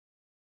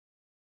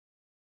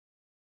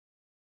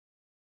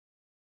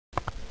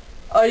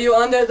Are you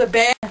under the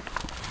bed?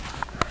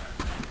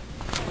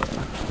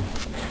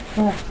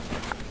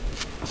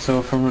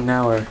 So from an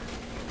hour.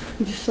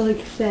 Just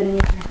like sitting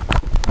here.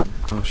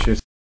 Oh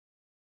shit.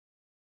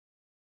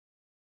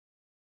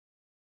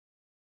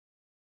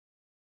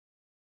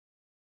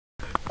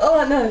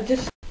 Oh no,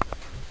 just...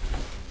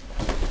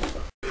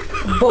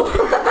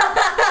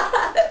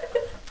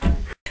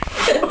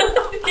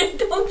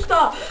 Don't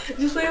stop.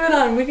 Just leave it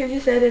on. We can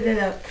just edit it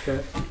out.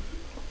 Okay.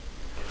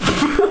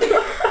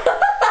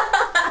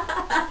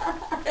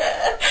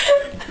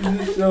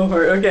 This is so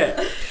hard. Okay,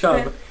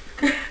 shove.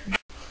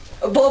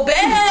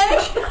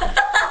 Boebesch!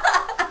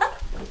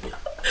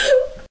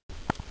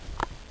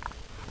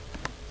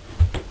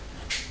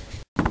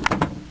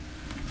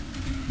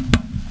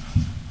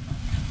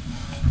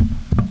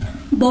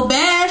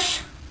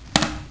 Boebesch!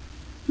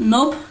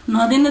 Nope,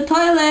 not in the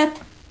toilet.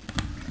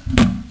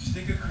 Just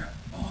take a crap.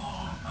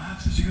 Oh,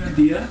 that's such a good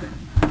idea.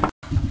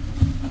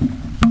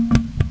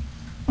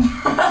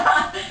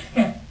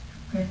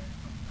 Okay.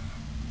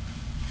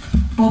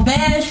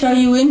 Boebesch, are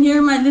you in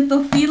here, my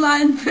little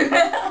feline?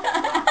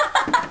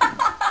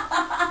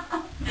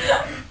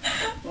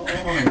 Oh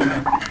my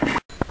god.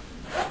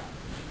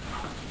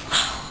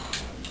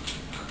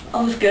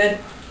 That was good.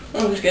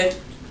 That was good.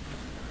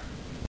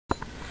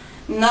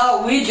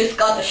 Now we just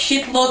got a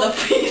shitload of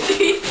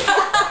feces.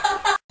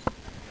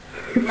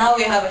 Now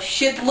we have a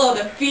shitload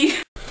of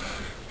feces.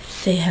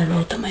 Say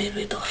hello to my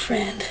little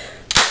friend.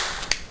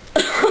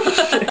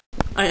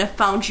 I have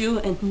found you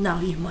and now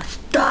you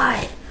must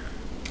die.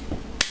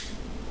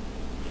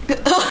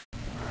 Should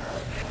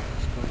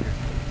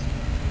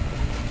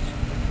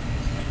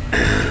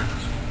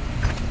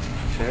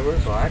I wear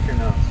black or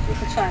no?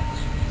 It's fine.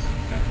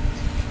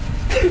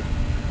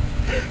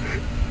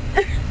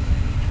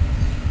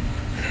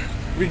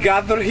 We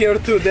gather here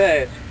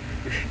today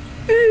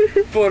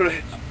for...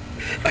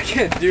 I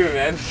can't do it,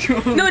 man.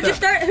 No, just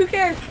start. Who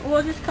cares?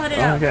 We'll just cut it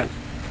out. Okay.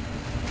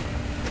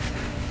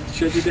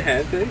 Should I do the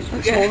hand thing?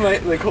 Okay. Just hold my,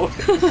 like, hold.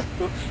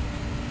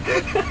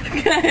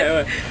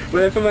 Okay,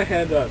 wait, I put my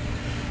hand up.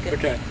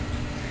 Okay.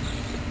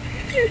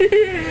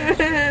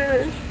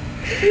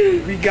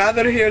 We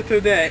gather here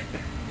today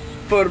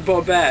for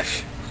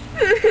Boebesch.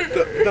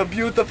 The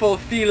beautiful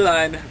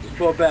feline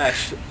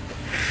Boebesch.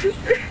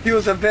 He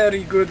was a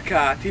very good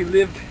cat. He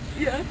lived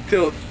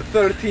till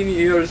 13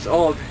 years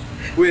old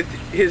with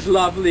his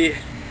lovely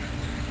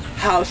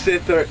house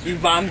sitter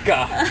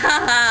Ivanka.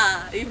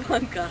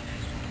 Ivanka.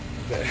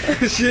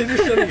 Should I do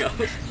something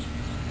else?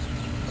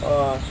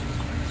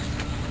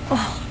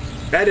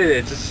 Edit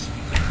it, just...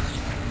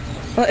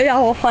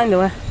 Yeah, we'll find a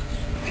way.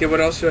 Okay, what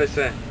else should I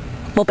say?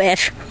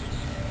 Boebesch.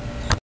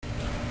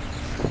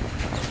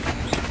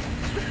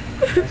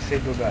 I say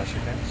Boebesch,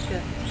 okay?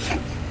 Yeah.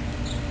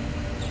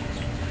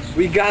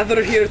 We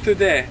gather here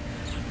today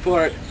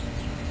for...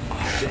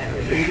 Oh, damn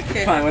it.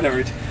 Okay. Fine,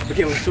 whatever.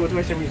 Okay, well, so what do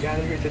I say? We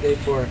gather here today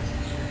for...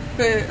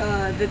 For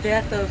the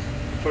death of...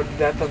 For the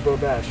death of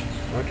Boebesch.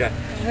 Okay.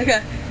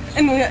 Okay.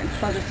 And we got...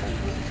 Oh, this one.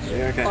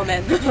 Yeah, okay. Oh,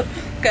 man.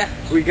 Okay.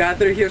 We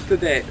gather here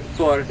today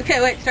for...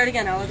 Okay, wait. Start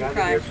again. I wasn't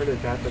Gather here crying. for the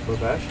death of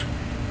Boebesch.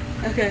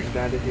 Okay. We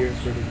gather here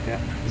for the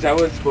death... Is that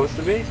what it's supposed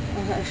to be?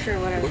 Sure,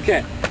 whatever.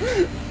 Okay.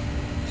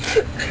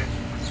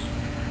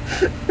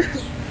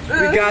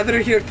 We gather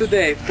here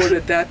today for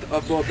the death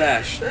of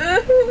Boebesch.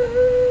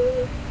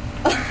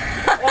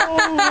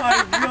 Oh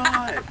my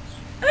god!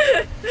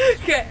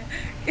 Okay.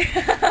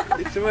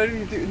 So what do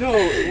you do? No,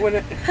 when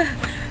I...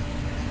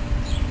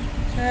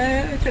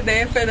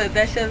 Today for the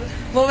death of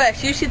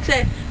Boebesch, you should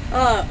say,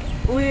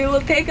 we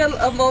will take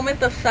a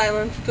moment of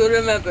silence to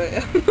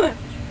remember.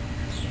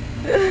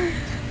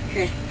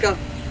 Okay, go.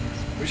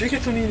 We should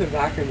get somebody in the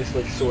background just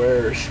like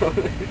swear or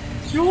something.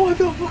 Yo, what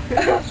the fuck?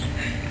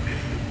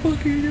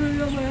 What are you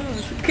doing on my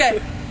house? Okay.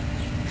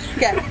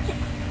 Okay.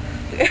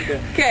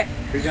 Okay.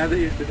 We gather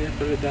here today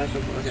for the death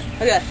of... Okay.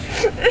 Okay.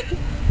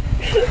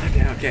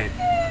 Okay.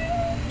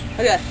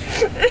 Okay.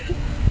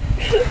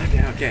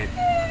 Okay.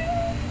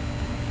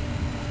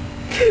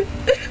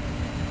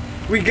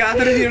 We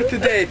gather here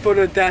today for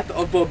the death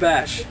of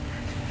Boebesch.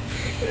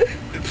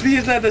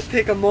 Please let us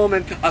take a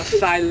moment of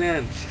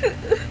silence. Oh,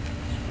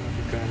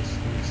 guys,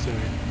 I'm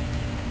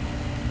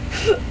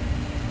sorry.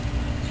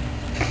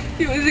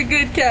 He was a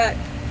good cat.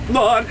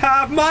 Lord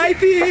have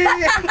mercy!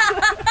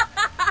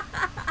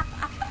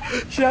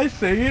 Should I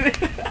sing it?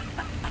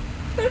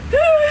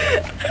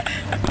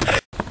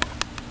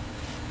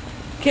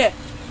 Okay.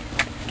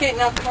 Okay,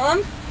 now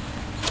come.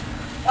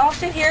 I'll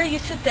sit here, you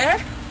sit there.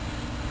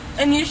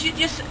 And you should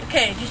just,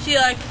 okay, you see,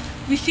 like,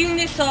 we sing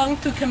this song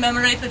to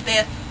commemorate the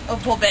death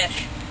of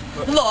Boebesch.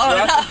 Do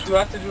I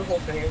have to do the whole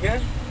thing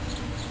again?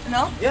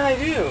 No? Yeah, I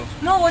do.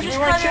 No, we'll just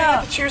cut it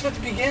out. The cheers at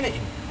the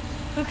beginning.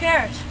 Who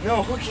cares?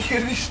 No, who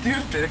cares? Be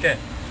stupid. Okay.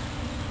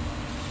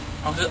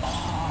 I'll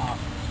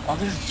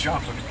just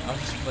jump. I'll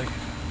just like...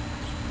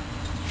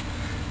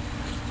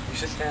 You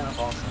should stand up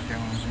also, okay,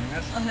 when I'm doing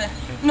this? Okay.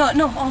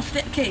 No, I'll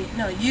stay. Okay,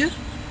 no, you.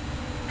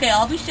 Okay,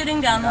 I'll be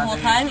sitting down the whole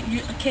time.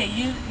 You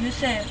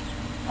say it.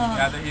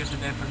 Gather here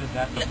today for the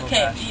death of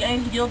Okay, Boebesch.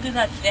 and you'll do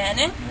that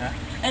standing. Yeah.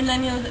 And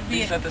then you'll be.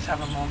 Please let us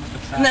have a moment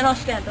of silence. And then I'll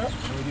stand up.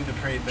 And we do the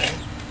pray thing.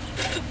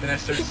 Then I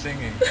start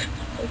singing.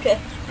 Okay.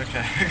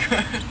 Okay.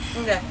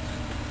 Okay.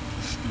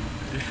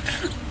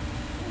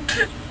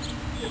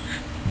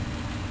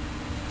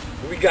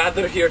 We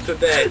gather here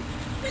today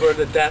for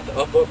the death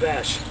of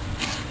Boebesch.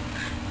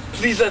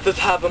 Please let us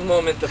have a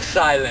moment of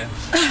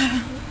silence.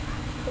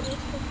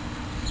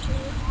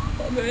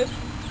 Amen.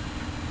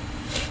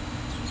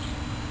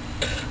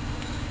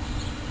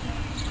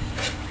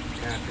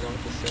 Yeah, I forgot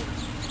what to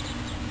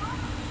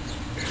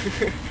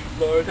sing.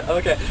 Lord,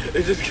 okay,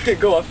 it's just gonna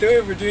go up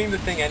there. We're doing the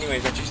thing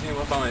anyways. I just need to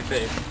up on my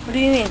face. What do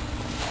you mean?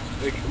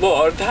 Like,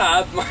 Lord,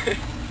 have my.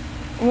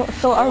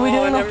 So are we Oh,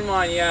 doing? never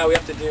mind. Yeah, we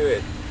have to do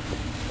it.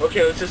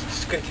 Okay, let's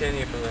just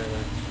continue from there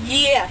then.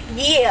 Yeah,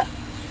 yeah.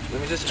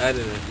 Let me just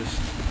edit it. Just.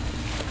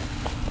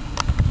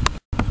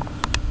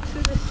 This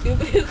is the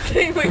stupidest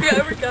thing we've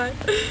ever done.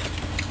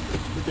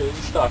 Okay,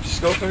 just stop.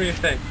 Just go from your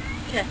thing.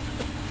 Okay.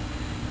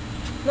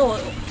 No.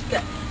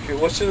 Okay. Okay,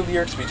 what should the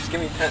lyrics be? Just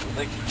give me 10,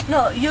 like.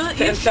 No, you.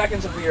 10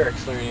 seconds of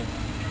lyrics, Lorraine.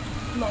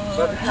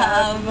 Lord,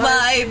 have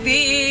I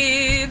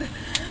been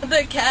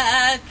the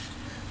cat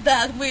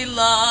that we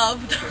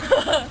loved?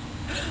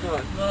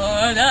 Lord,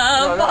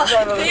 have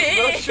I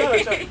been.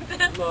 Shut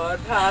up. Lord,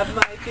 have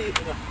my feet.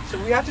 No. So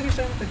we have to do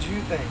something with the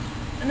Jew thing.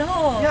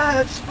 No. Yeah,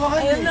 that's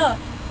funny. I don't know.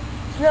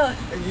 No.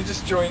 And you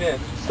just join in.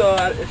 So,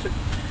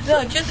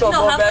 No, just so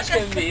no. Have Boebesch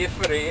like can be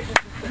free.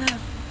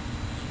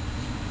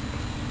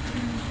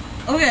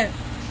 Okay.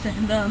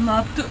 Send them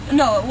up to.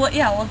 No. Well,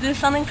 yeah. We'll do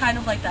something kind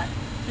of like that.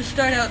 Just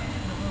start out.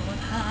 Lord,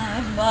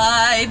 have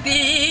I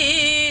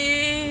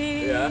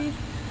been. Yeah.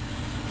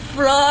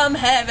 From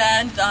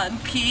heavens on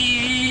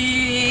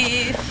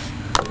peace.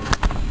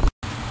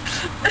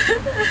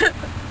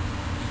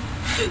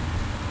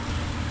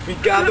 We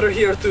gather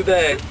here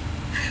today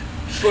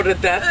for the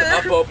death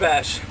of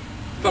Boebesch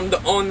from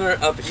the owner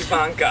of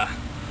Ivanka.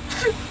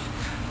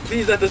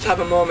 Please let us have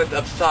a moment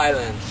of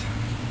silence.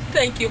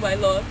 Thank you, my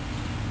Lord.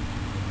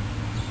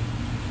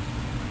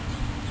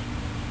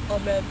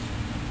 Amen.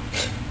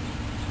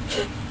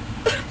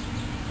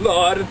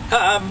 Lord,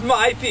 have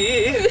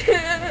mighty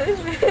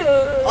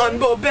on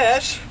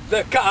Boebesch,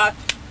 the cat.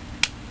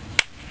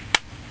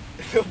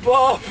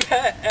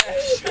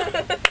 Boebesch.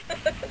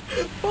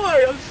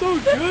 Boy, I'm so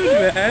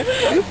good, man.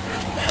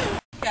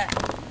 Okay.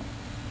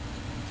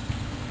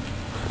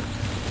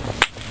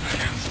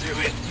 Let's do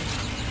it.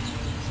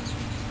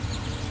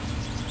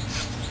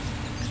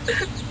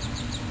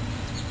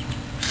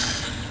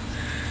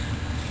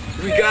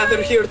 We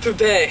gather here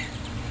today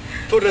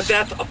for the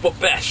death of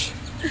Boebesch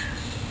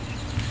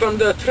from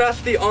the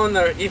trusty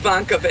owner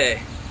Ivanka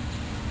Bay.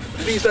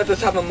 Please let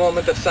us have a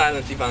moment of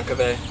silence, Ivanka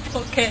Bay.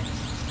 Okay.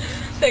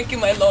 Thank you,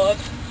 my Lord.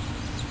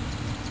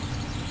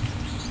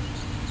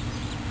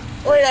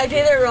 Wait, I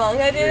did it wrong.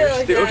 I did it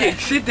like that. Okay,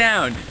 sit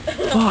down.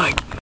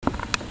 Fuck.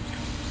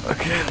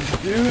 Okay, let's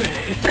do it.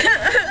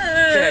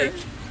 Okay,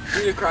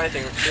 do the cry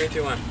thing. 3,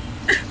 2, 1.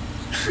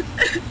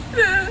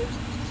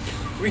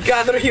 We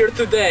gather here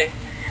today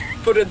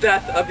for the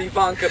death of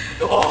Ivanka.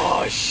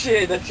 Oh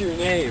shit, that's your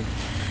name.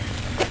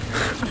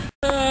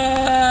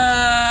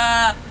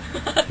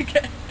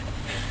 Okay.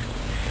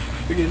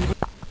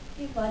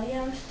 Hey buddy,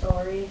 I'm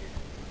sorry.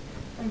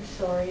 I'm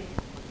sorry.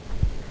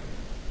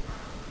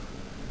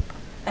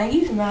 And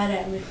he's mad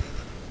at me.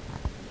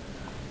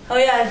 Oh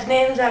yeah, his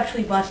name's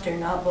actually Buster,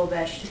 not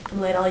Boebesch, just to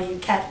let all you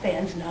cat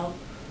fans know.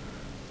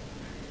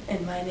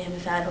 And my name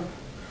is Adam.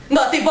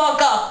 Not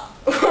Ivanka!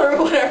 Or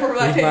whatever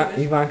my name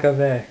is. Ivanka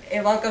Bay.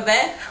 Ivanka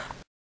Bay?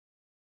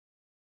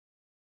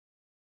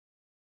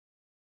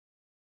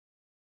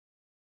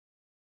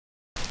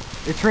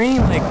 It's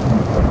raining like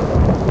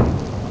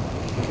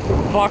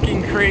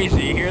fucking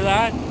crazy, you hear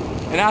that?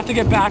 And I have to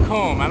get back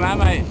home. I'm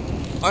at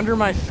under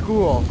my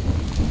school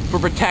for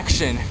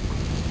protection.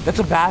 That's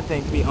a bad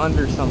thing to be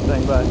under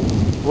something, but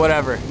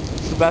whatever.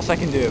 It's the best I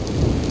can do.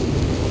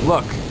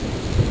 Look.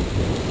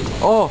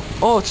 Oh,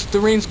 the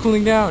rain's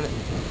cooling down.